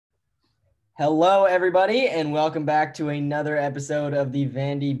Hello, everybody, and welcome back to another episode of the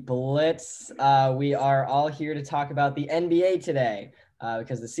Vandy Blitz. We are all here to talk about the NBA today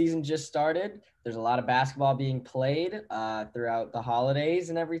because the season just started. There's a lot of basketball being played throughout the holidays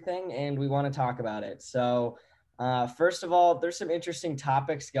and everything, and we want to talk about it. So, first of all, there's some interesting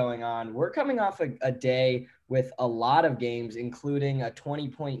topics going on. We're coming off a day with a lot of games, including a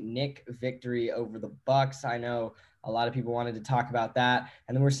 20-point Knick victory over the Bucks. I know a lot of people wanted to talk about that.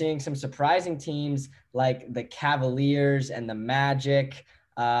 And then we're seeing some surprising teams like the Cavaliers and the Magic.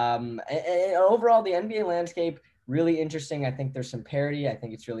 And overall, the NBA landscape, really interesting. I think there's some parity. I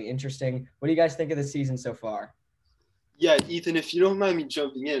think it's really interesting. What do you guys think of the season so far? Yeah, Ethan, if you don't mind me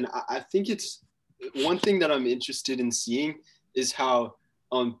jumping in, I think it's one thing that I'm interested in seeing is how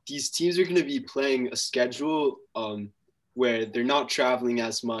these teams are going to be playing a schedule where they're not traveling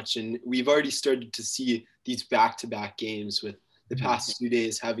as much. And we've already started to see these back-to-back games with the past 2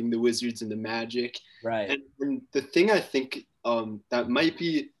 days having the Wizards and the Magic. Right. And the thing I think that might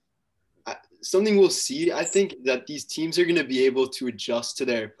be something we'll see, I think that these teams are going to be able to adjust to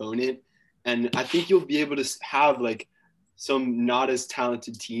their opponent. And I think you'll be able to have like some not as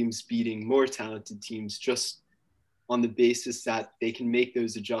talented teams beating more talented teams just on the basis that they can make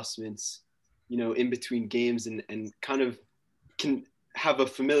those adjustments, in between games and kind of can have a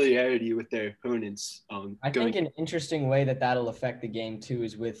familiarity with their opponents. I think an interesting way that'll affect the game too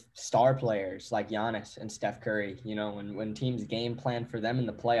is with star players like Giannis and Steph Curry. When teams game plan for them in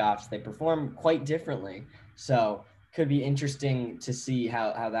the playoffs, they perform quite differently. So could be interesting to see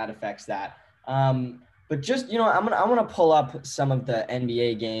how that affects that. But just, I'm gonna pull up some of the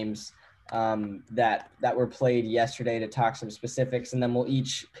NBA games that were played yesterday to talk some specifics, and then we'll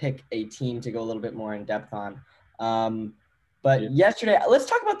each pick a team to go a little bit more in depth on. But yesterday, let's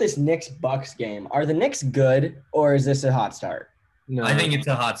talk about this Knicks-Bucks game. Are the Knicks good, or is this a hot start? No, I think it's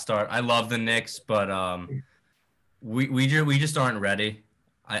a hot start. I love the Knicks, but we just aren't ready.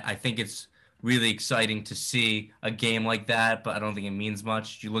 I think it's really exciting to see a game like that, but I don't think it means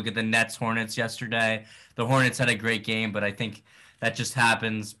much. You look at the Nets-Hornets yesterday. The Hornets had a great game, but I think that just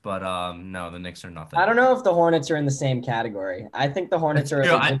happens. But no, the Knicks are nothing. I don't know if the Hornets are in the same category. I think the Hornets are.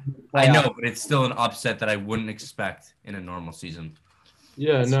 I know, but it's still an upset that I wouldn't expect in a normal season.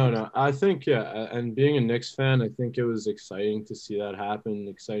 Yeah, no. I think, and being a Knicks fan, I think it was exciting to see that happen.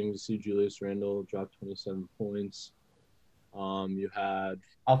 Exciting to see Julius Randle drop 27 points. You had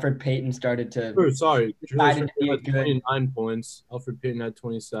Alfred Payton started to. Julius Randle had 29 points. Alfred Payton had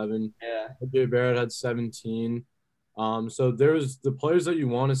 27. Yeah. RJ Barrett had 17. So there's the players that you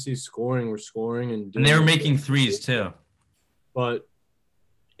want to see scoring were scoring and they were making threes too. But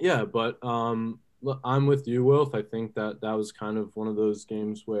look, I'm with you, Wilf. I think that was kind of one of those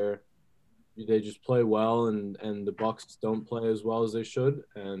games where they just play well and the Bucks don't play as well as they should,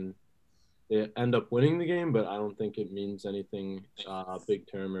 and they end up winning the game. But I don't think it means anything big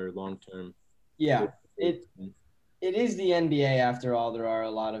term or long term. Yeah, it is the NBA after all. There are a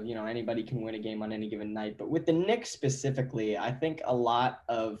lot of, anybody can win a game on any given night. But with the Knicks specifically, I think a lot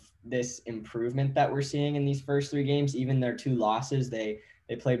of this improvement that we're seeing in these first three games, even their two losses, they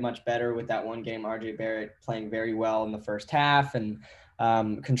played much better with that one game. RJ Barrett playing very well in the first half and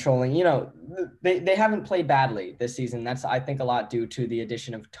controlling, they haven't played badly this season. That's, I think, a lot due to the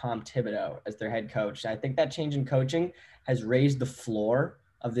addition of Tom Thibodeau as their head coach. I think that change in coaching has raised the floor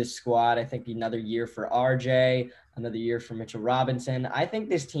of this squad. I think another year for RJ, another year for Mitchell Robinson. I think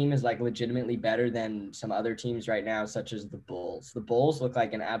this team is like legitimately better than some other teams right now, such as the Bulls. The Bulls look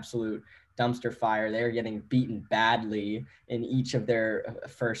like an absolute dumpster fire. They're getting beaten badly in each of their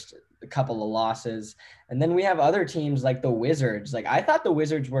first couple of losses. And then we have other teams like the Wizards. Like, I thought the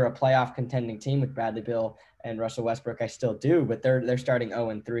Wizards were a playoff contending team with Bradley Beal and Russell Westbrook. I still do, but they're starting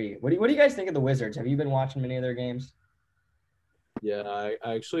 0-3. What do you guys think of the Wizards? Have you been watching many of their games? Yeah,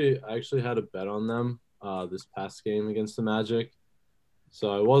 I actually had a bet on them this past game against the Magic. So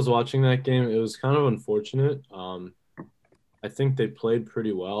I was watching that game. It was kind of unfortunate. I think they played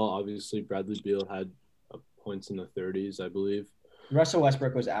pretty well. Obviously, Bradley Beal had points in the 30s, I believe. Russell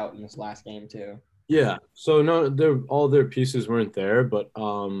Westbrook was out in this last game too. Yeah. So no, all their pieces weren't there, but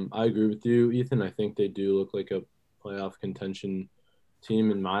I agree with you, Ethan. I think they do look like a playoff contention team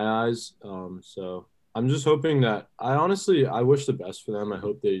in my eyes. So I'm just hoping that I wish the best for them. I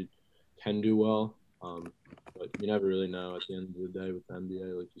hope they can do well. But you never really know at the end of the day with the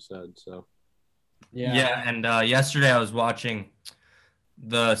NBA, like you said. So. Yeah, and yesterday I was watching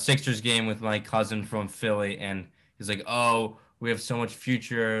the Sixers game with my cousin from Philly, and he's like, "Oh, we have so much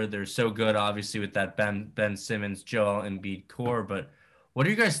future. They're so good, obviously, with that Ben Simmons, Joel Embiid core." But what are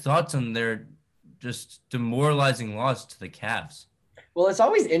you guys' thoughts on their just demoralizing loss to the Cavs? Well, it's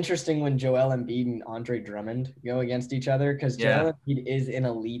always interesting when Joel Embiid and Andre Drummond go against each other because Joel Embiid is an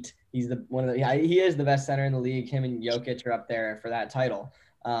elite. He's he is the best center in the league. Him and Jokic are up there for that title.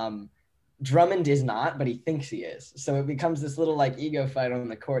 Drummond is not, but he thinks he is. So it becomes this little like ego fight on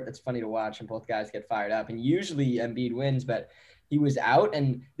the court that's funny to watch, and both guys get fired up. And usually Embiid wins, but he was out.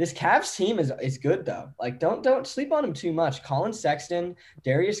 And this Cavs team is good though. Like don't sleep on him too much. Colin Sexton,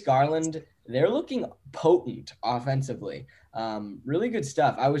 Darius Garland, they're looking potent offensively. Really good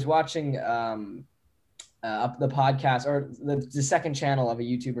stuff. I was watching the podcast or the second channel of a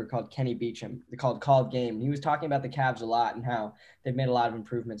YouTuber called Kenny Beecham called Called Game. He was talking about the Cavs a lot and how they've made a lot of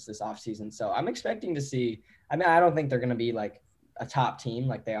improvements this offseason. So I'm expecting to see, I mean, I don't think they're going to be like a top team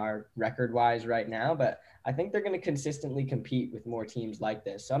like they are record wise right now, but I think they're going to consistently compete with more teams like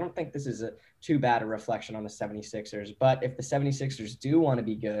this. So I don't think this is too bad a reflection on the 76ers, but if the 76ers do want to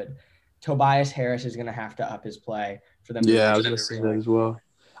be good, Tobias Harris is going to have to up his play for them. Yeah, I was going to say that as well.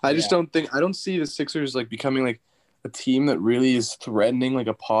 I don't see the Sixers like becoming like a team that really is threatening like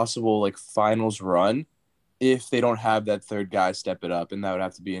a possible like finals run if they don't have that third guy step it up, and that would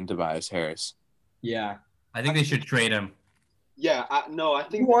have to be in Tobias Harris. Yeah. I think they should trade him. Yeah, I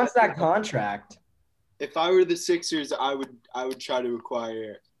think he wants that contract. If I were the Sixers, I would try to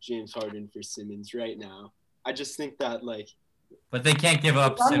acquire James Harden for Simmons right now. I just think that like. But they can't give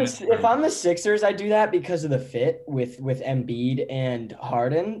up Simmons. If I'm the Sixers, I do that because of the fit with Embiid and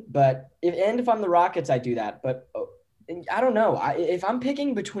Harden. But if I'm the Rockets, I do that. But I don't know. If I'm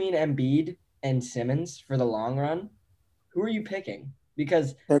picking between Embiid and Simmons for the long run, who are you picking?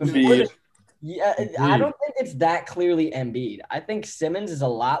 Because Embiid. I don't think it's that clearly Embiid. I think Simmons is a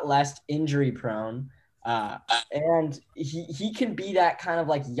lot less injury prone. And he can be that kind of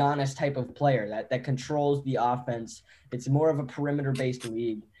like Giannis type of player that controls the offense. It's more of a perimeter-based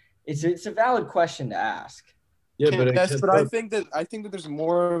league. It's a valid question to ask. Yeah, but I think that there's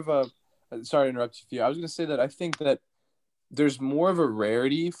more of a. Sorry to interrupt you. I was going to say that I think that there's more of a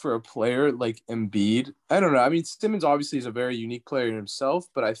rarity for a player like Embiid. I don't know. I mean, Simmons obviously is a very unique player in himself,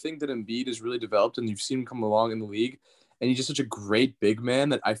 but I think that Embiid is really developed, and you've seen him come along in the league, and he's just such a great big man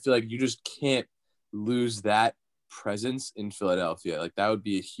that I feel like you just can't lose that presence in Philadelphia. Like that would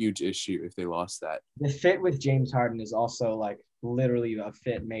be a huge issue if they lost that. The fit with James Harden is also like literally a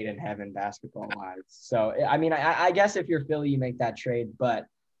fit made in heaven basketball wise. So I mean, I guess if you're Philly, you make that trade, but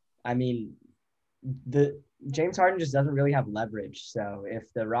I mean, the James Harden just doesn't really have leverage. So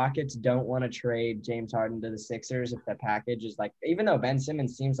if the Rockets don't want to trade James Harden to the Sixers, if the package is like, even though Ben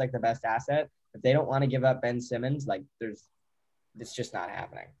Simmons seems like the best asset, if they don't want to give up Ben Simmons, like it's just not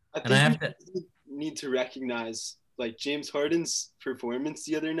happening. I think we need to recognize like James Harden's performance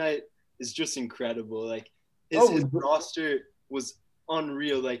the other night is just incredible. Like his roster was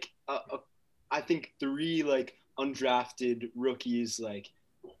unreal. Like I think 3 like undrafted rookies, like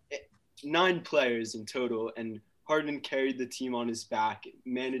 9 players in total, and Harden carried the team on his back,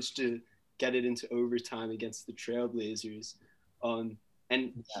 managed to get it into overtime against the Trailblazers.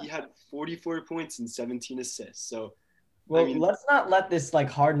 He had 44 points and 17 assists. So well, let's not let this like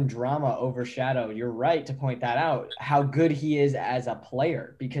Harden drama overshadow. You're right to point that out, how good he is as a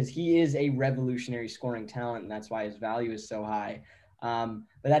player, because he is a revolutionary scoring talent, and that's why his value is so high.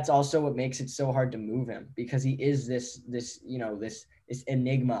 But that's also what makes it so hard to move him, because he is this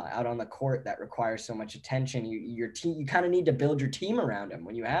enigma out on the court that requires so much attention. You kind of need to build your team around him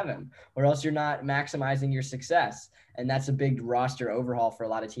when you have him, or else you're not maximizing your success. And that's a big roster overhaul for a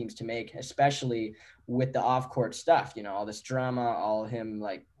lot of teams to make, especially with the off-court stuff, all this drama, all him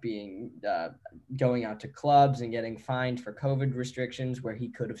like being going out to clubs and getting fined for COVID restrictions where he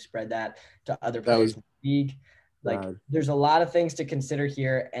could have spread that to other players in the league. Like there's a lot of things to consider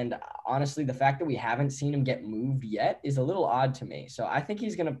here. And honestly, the fact that we haven't seen him get moved yet is a little odd to me. So I think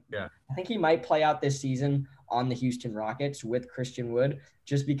I think he might play out this season on the Houston Rockets with Christian Wood,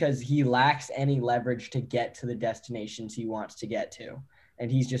 just because he lacks any leverage to get to the destinations he wants to get to. And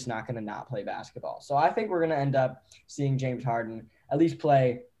he's just not going to not play basketball. So I think we're going to end up seeing James Harden at least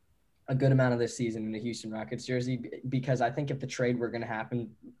play a good amount of this season in the Houston Rockets jersey, because I think if the trade were going to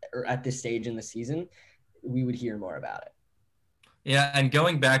happen or at this stage in the season, we would hear more about it. Yeah, and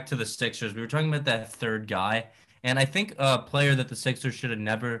going back to the Sixers, we were talking about that third guy, and I think a player that the Sixers should have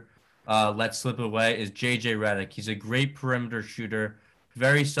never let slip away is J.J. Redick. He's a great perimeter shooter,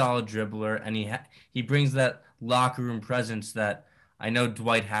 very solid dribbler, and he brings that locker room presence that I know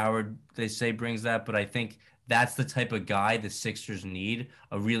Dwight Howard, they say, brings that, but I think that's the type of guy the Sixers need,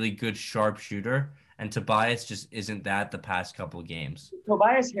 a really good sharp shooter. and Tobias just isn't that the past couple of games.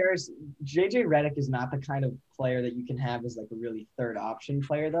 Tobias Harris, JJ Redick is not the kind of player that you can have as like a really third option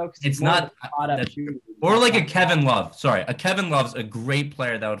player though. It's not or like a Kevin Love. Sorry, a Kevin Love's a great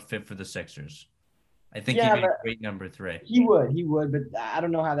player that would fit for the Sixers. I think he'd be a great number 3. He would, but I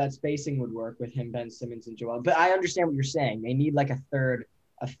don't know how that spacing would work with him, Ben Simmons, and Joel. But I understand what you're saying. They need like a third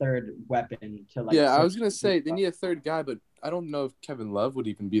weapon to like. Yeah, I was gonna say they need a third guy, but I don't know if Kevin Love would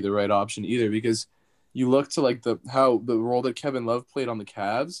even be the right option either, because you look to like the role that Kevin Love played on the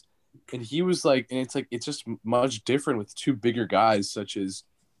Cavs, and he was like, and it's just much different with 2 bigger guys such as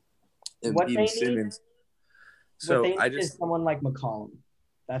Embiid and Simmons. So what they need is someone like McCollum.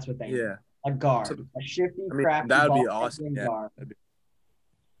 That's what they need. Yeah. A guard, a shifty, crafty that would be ball awesome. Yeah. guard.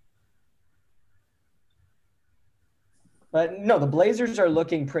 But no, the Blazers are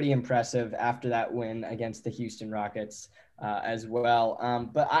looking pretty impressive after that win against the Houston Rockets as well.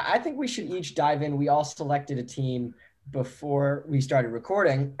 But I think we should each dive in. We all selected a team before we started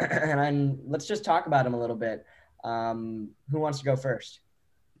recording, and let's just talk about them a little bit. Who wants to go first?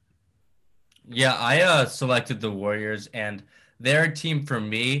 Yeah, I selected the Warriors, and they're a team for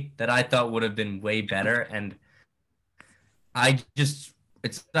me that I thought would have been way better. And it's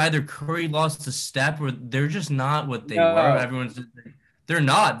either Curry lost a step or they're just not what they were. They're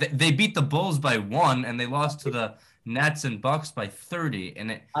not. They beat the Bulls by 1, and they lost to the Nets and Bucks by 30.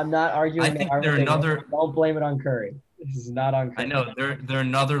 And I'm not arguing. I think they're another. Don't blame it on Curry. This is not on Curry. I know they're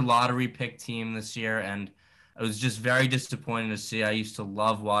another lottery pick team this year, and it was just very disappointing to see. I used to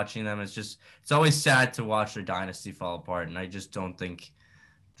love watching them. It's always sad to watch their dynasty fall apart, and I just don't think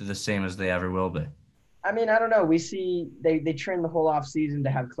they're the same as they ever will be. I mean, I don't know. We see they train the whole offseason to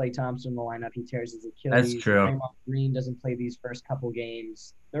have Klay Thompson in the lineup. He tears his Achilles. That's true. Draymond Green doesn't play these first couple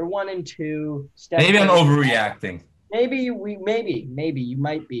games. They're 1-2. Maybe I'm overreacting. Maybe you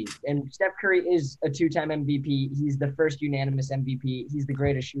might be. And Steph Curry is a 2-time MVP. He's the first unanimous MVP. He's the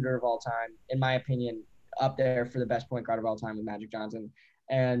greatest shooter of all time, in my opinion, up there for the best point guard of all time with Magic Johnson.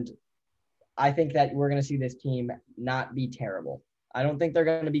 And I think that we're going to see this team not be terrible. I don't think they're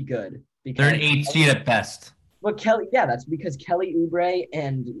going to be good. They're an 8 seed at best. But that's because Kelly Oubre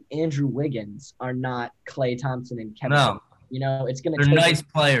and Andrew Wiggins are not Klay Thompson and Kevin. No. You know, it's going to They're nice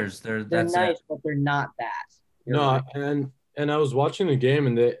players. They're nice, but they're not that. And I was watching the game,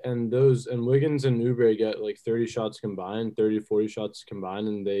 and Wiggins and Oubre get like 30 shots combined, 40 shots combined,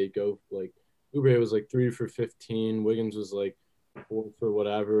 and they go like Oubre was like 3 for 15, Wiggins was like 4 for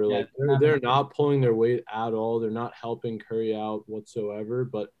whatever. Yeah, like they're not pulling their weight at all. They're not helping Curry out whatsoever.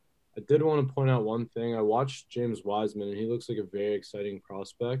 But I did want to point out one thing. I watched James Wiseman, and he looks like a very exciting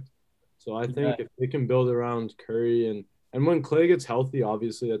prospect. So I think if they can build around Curry and when Klay gets healthy,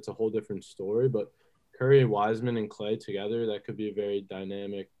 obviously that's a whole different story. But Curry, Wiseman, and Klay together, that could be a very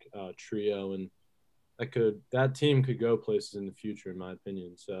dynamic trio, and that team could go places in the future, in my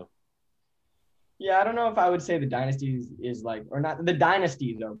opinion. So. Yeah, I don't know if I would say the dynasty is like, or not. The dynasty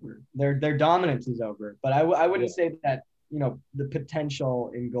is over. Their dominance is over. But I wouldn't say that, you know, the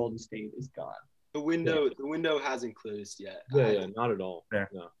potential in Golden State is gone. The window hasn't closed yet. Yeah, not at all. Fair.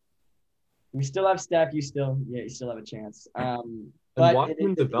 No. We still have Steph. You still have a chance. But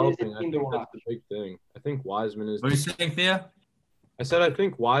Wiseman developing, I think that's the big thing. I think Wiseman is. What are you saying, Theo? I said I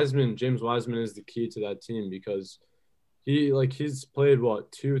think James Wiseman is the key to that team because he's played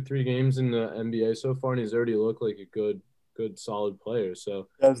 2-3 games in the NBA so far, and he's already looked like a good solid player. So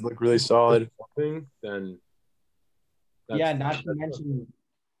he does look really solid. Then. Not to mention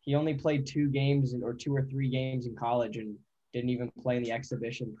he only played 2 games or 2 or 3 games in college and didn't even play in the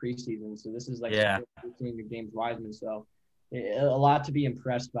exhibition preseason. So this is like seeing the James Wiseman. So a lot to be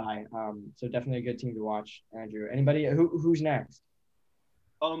impressed by. So definitely a good team to watch, Andrew. Anybody who's next?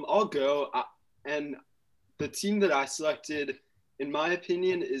 I'll go. And the team that I selected, in my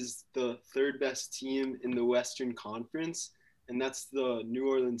opinion, is the 3rd best team in the Western Conference, and that's the New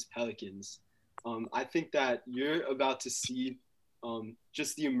Orleans Pelicans. I think that you're about to see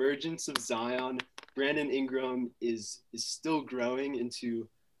just the emergence of Zion. Brandon Ingram is still growing into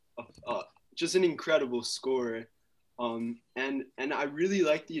just an incredible scorer. And I really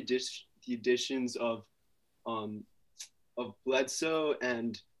like the additions of Bledsoe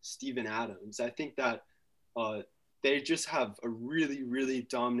and Steven Adams. I think that they just have a really, really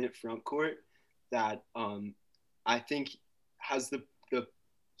dominant front court that I think has the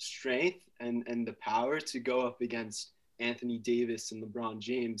strength and the power to go up against Anthony Davis and LeBron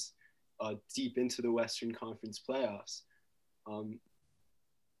James deep into the Western Conference playoffs. And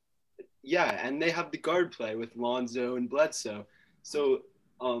they have the guard play with Lonzo and Bledsoe. So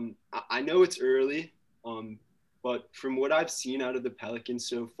I know it's early, But from what I've seen out of the Pelicans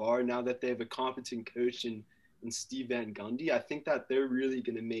so far, now that they have a competent coach in Steve Van Gundy, I think that they're really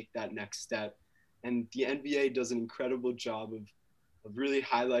going to make that next step. And the NBA does an incredible job of really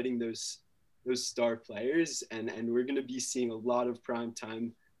highlighting those star players. And we're going to be seeing a lot of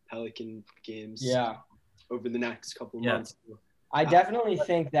primetime Pelican games over the next couple months. I definitely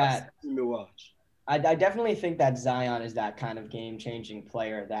think that to watch. I definitely think that Zion is that kind of game-changing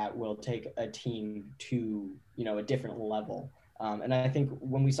player that will take a team to, a different level. And I think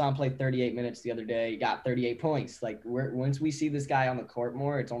when we saw him play 38 minutes the other day, he got 38 points. Like once we see this guy on the court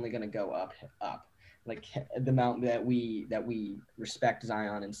more, it's only going to go up. Like the amount that we respect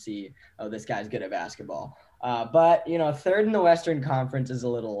Zion and see, oh, this guy's good at basketball. But, third in the Western Conference is a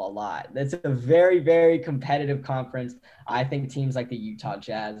lot. That's a very, very competitive conference. I think teams like the Utah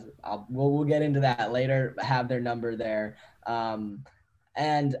Jazz, we'll get into that later, have their number there.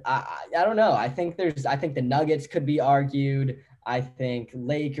 And I don't know. I think the Nuggets could be argued. I think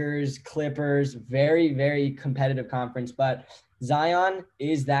Lakers, Clippers, very, very competitive conference. But Zion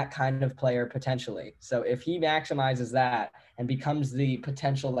is that kind of player potentially. So if he maximizes that and becomes the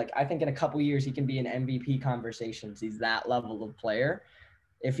potential, like I think in a couple years he can be in MVP conversations. He's that level of player.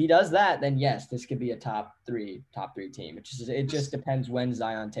 If he does that, then yes, this could be a top three team. It just depends when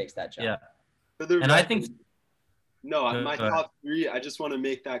Zion takes that jump. Yeah. And I think my top three, I just want to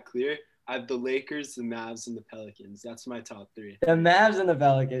make that clear. I have the Lakers, the Mavs, and the Pelicans. That's my top three. The Mavs and the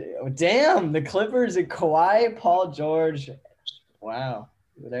Pelicans. Oh, damn, the Clippers and Kawhi, Paul George. Wow.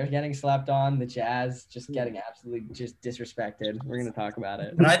 They're getting slapped on. The Jazz just getting absolutely just disrespected. We're going to talk about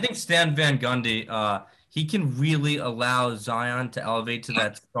it. And I think Stan Van Gundy, he can really allow Zion to elevate to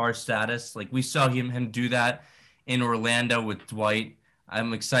that star status. Like we saw him do that in Orlando with Dwight.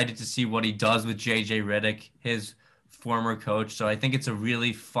 I'm excited to see what he does with JJ Redick, his former coach. So I think it's a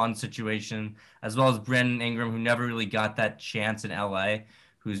really fun situation, as well as Brandon Ingram, who never really got that chance in LA,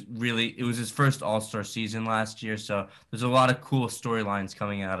 it was his first All-Star season last year. So there's a lot of cool storylines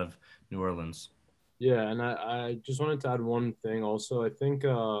coming out of New Orleans. Yeah, and I just wanted to add one thing also. I think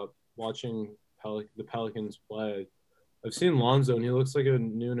watching the Pelicans play, I've seen Lonzo, and he looks like a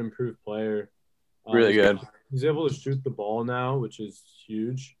new and improved player. Really good. He's able to shoot the ball now, which is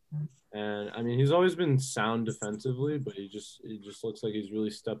huge. And, I mean, he's always been sound defensively, but he just looks like he's really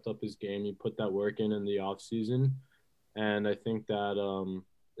stepped up his game. He put that work in the offseason. And I think that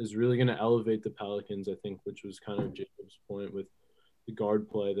is really going to elevate the Pelicans, I think, which was kind of Jacob's point with the guard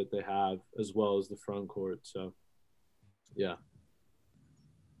play that they have as well as the front court. So, yeah.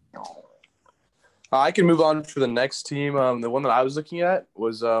 I can move on to the next team. The one that I was looking at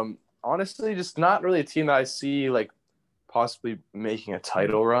was honestly just not really a team that I see like possibly making a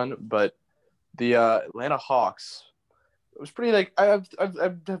title run, but the Atlanta Hawks. It was pretty like I've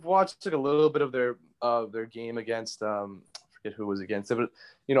watched like a little bit of their game against I forget who was against it, but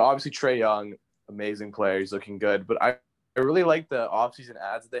obviously Trae Young, amazing player, he's looking good. But I really like the offseason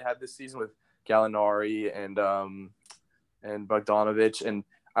ads that they had this season with Gallinari and Bogdanovich, and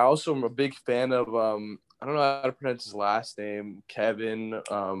I also am a big fan of I don't know how to pronounce his last name, Kevin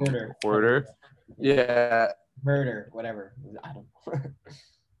Huerter. Yeah. Murder, whatever. I don't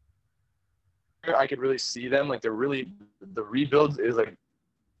know. I could really see them. Like the rebuild is like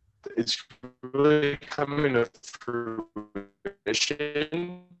it's really coming to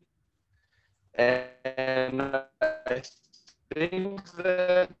fruition. And I think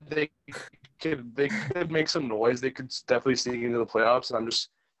that they could make some noise. They could definitely sneak into the playoffs. And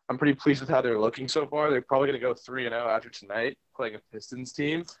I'm pretty pleased with how they're looking so far. They're probably going to go 3-0 after tonight, playing a Pistons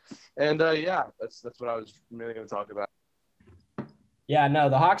team. And, that's what I was really going to talk about. Yeah, no,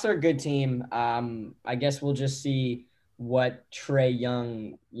 the Hawks are a good team. I guess we'll just see what Trae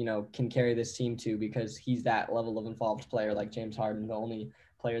Young, can carry this team to, because he's that level of involved player like James Harden, the only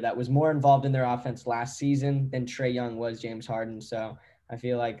player that was more involved in their offense last season than Trae Young was James Harden. So I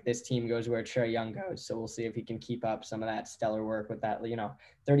feel like this team goes where Trae Young goes. So we'll see if he can keep up some of that stellar work with that,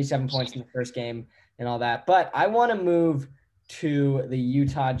 37 points in the first game and all that. But I want to move to the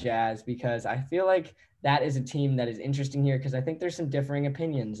Utah Jazz because I feel like that is a team that is interesting here because I think there's some differing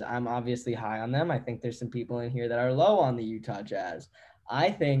opinions. I'm obviously high on them. I think there's some people in here that are low on the Utah Jazz. I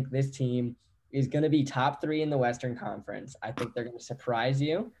think this team is going to be top 3 in the Western Conference. I think they're going to surprise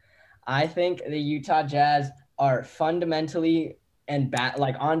you. I think the Utah Jazz are fundamentally and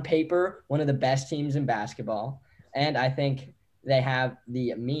on paper, one of the best teams in basketball. And I think they have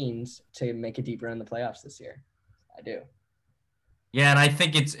the means to make a deep run in the playoffs this year. I do. Yeah, and I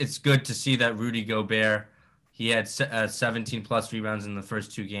think it's good to see that Rudy Gobert, he had 17 plus rebounds in the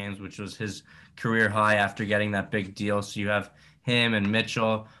first 2 games, which was his career high after getting that big deal. So you have him and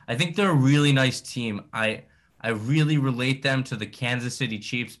Mitchell. I think they're a really nice team. I I really relate them to the Kansas City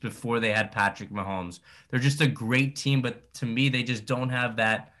Chiefs before they had Patrick Mahomes. They're just a great team, but to me, they just don't have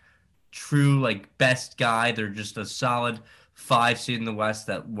that true like best guy. They're just a solid 5 seed in the West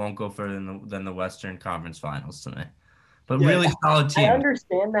that won't go further than the Western Conference Finals to me. But Yeah, really solid I team.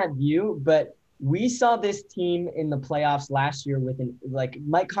 understand that view, but we saw this team in the playoffs last year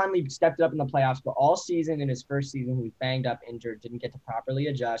Mike Conley stepped up in the playoffs, but all season in his first season, he was banged up, injured, didn't get to properly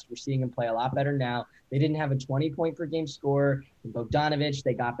adjust. We're seeing him play a lot better now. They didn't have a 20-point per game scorer in Bogdanovich.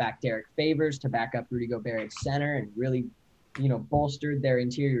 They got back Derek Favors to back up Rudy Gobert at center and really, bolstered their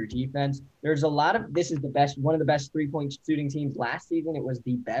interior defense. There's a lot of, this is one of the best 3-point shooting teams last season. It was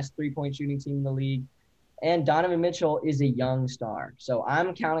the best 3-point shooting team in the league. And Donovan Mitchell is a young star. So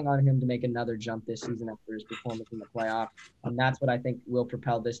I'm counting on him to make another jump this season after his performance in the playoff. And that's what I think will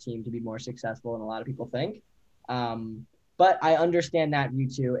propel this team to be more successful than a lot of people think. But I understand that view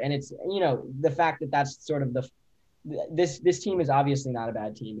too. And it's, the fact that that's sort of this team is obviously not a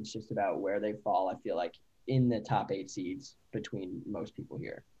bad team. It's just about where they fall, I feel like, in the top 8 seeds between most people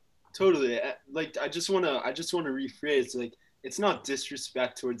here. Totally. Like, I just want to rephrase, like, it's not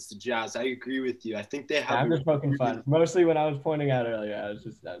disrespect towards the Jazz. I agree with you. I think they have. I'm just poking fun. Mostly when I was pointing out earlier, I was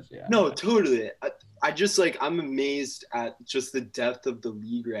yeah. No, totally. I just I'm amazed at just the depth of the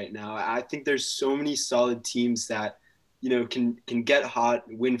league right now. I think there's so many solid teams that, can get hot,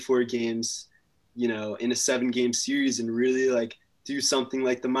 win 4 games, in a 7-game series and really do something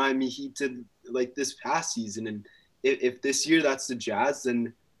like the Miami Heat did this past season. And if this year that's the Jazz,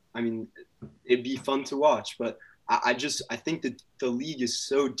 then I mean, it'd be fun to watch. But I think that the league is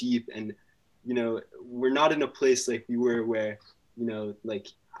so deep, and we're not in a place like we were where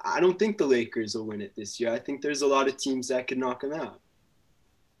I don't think the Lakers will win it this year. I think there's a lot of teams that could knock them out.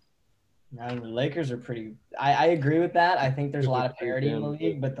 The Lakers are pretty – I agree with that. I think there's a lot of parity in the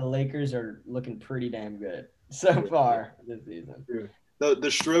league, but the Lakers are looking pretty damn good so far this season.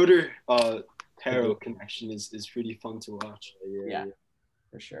 The Schroeder Harrell connection is pretty fun to watch. Yeah.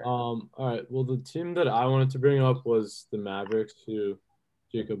 For sure. All right. Well, the team that I wanted to bring up was the Mavericks, who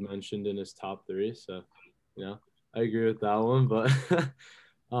Jacob mentioned in his top 3. So, I agree with that one. But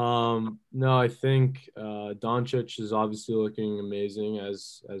no, I think Doncic is obviously looking amazing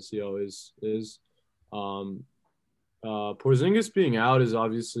as he always is. Porzingis being out is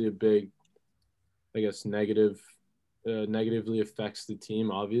obviously a big, I guess, negatively affects the team,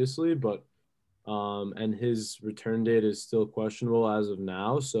 obviously, but. And his return date is still questionable as of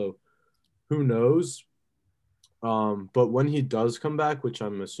now, so who knows? But when he does come back, which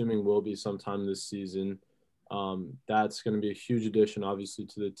I'm assuming will be sometime this season, that's going to be a huge addition, obviously,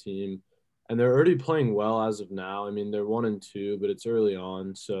 to the team. And they're already playing well as of now. I mean, they're 1-2, but it's early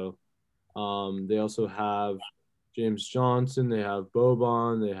on. So they also have James Johnson, they have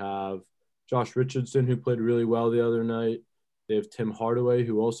Boban, they have Josh Richardson, who played really well the other night. They have Tim Hardaway,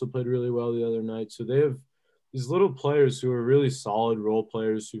 who also played really well the other night. So they have these little players who are really solid role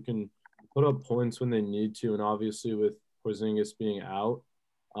players who can put up points when they need to. And obviously with Porzingis being out,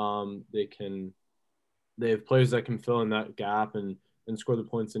 they have players that can fill in that gap and score the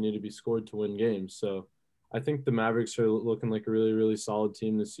points that need to be scored to win games. So I think the Mavericks are looking like a really, really solid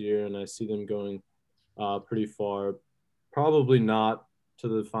team this year, and I see them going pretty far. Probably not to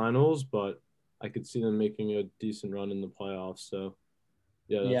the finals, but I could see them making a decent run in the playoffs. So,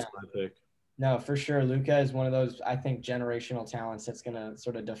 that's my pick. No, for sure. Luka is one of those, I think, generational talents that's going to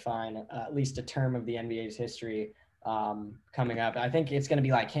sort of define at least a term of the NBA's history coming up. I think it's going to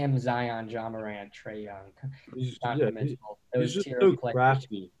be like him, Zion, John Morant, Trae Young, Donovan Mitchell. He's just so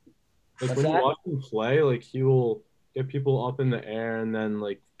crafty. When you watch him play, he will get people up in the air and then,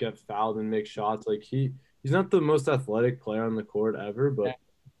 get fouled and make shots. He's not the most athletic player on the court ever, but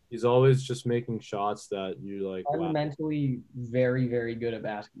he's always just making shots that you fundamentally very, very good at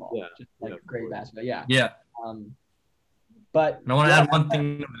basketball. Yeah. Just great basketball. Yeah. Yeah. But I want to add one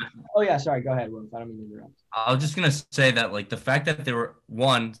thing. Oh, yeah. Sorry. Go ahead, Wilf. I don't mean to interrupt. I was just going to say that, the fact that they were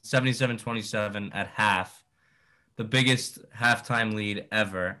 77-27 at half, the biggest halftime lead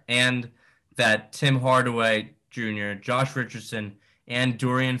ever, and that Tim Hardaway Jr., Josh Richardson, and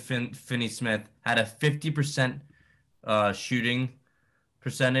Dorian Finney-Smith had a 50% shooting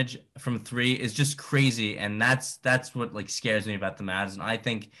percentage from 3 is just crazy, and that's what scares me about the Mavs. And I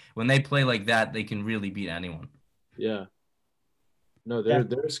think when they play like that, they can really beat anyone. Yeah. No, they're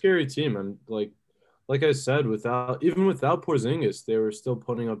a scary team, and like I said, without Porzingis, they were still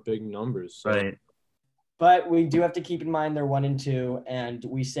putting up big numbers. So. Right. But we do have to keep in mind they're 1-2, and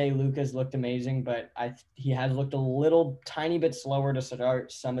we say Luka's looked amazing, but he has looked a tiny bit slower to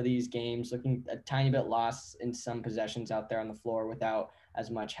start some of these games, looking a tiny bit lost in some possessions out there on the floor without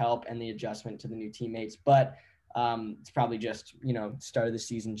as much help and the adjustment to the new teammates. But It's probably just, start of the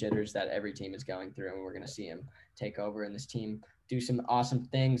season jitters that every team is going through, and we're going to see him take over and this team do some awesome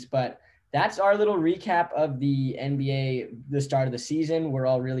things. But that's our little recap of the NBA, the start of the season. We're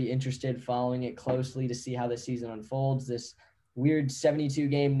all really interested, following it closely to see how the season unfolds. This weird 72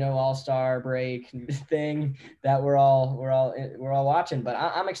 game no all-star break thing that we're all watching, but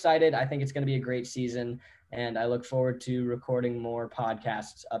I'm excited. I think it's going to be a great season, and I look forward to recording more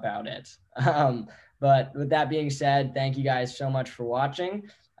podcasts about it. But with that being said, thank you guys so much for watching.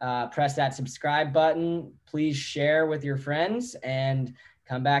 Press that subscribe button. Please share with your friends, and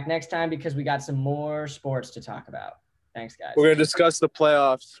come back next time because we got some more sports to talk about. Thanks, guys. We're going to discuss the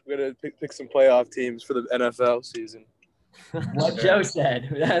playoffs. We're going to pick some playoff teams for the NFL season. What Joe said.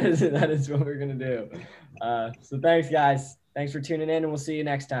 That is what we're going to do. So thanks, guys. Thanks for tuning in, and we'll see you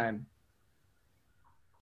next time.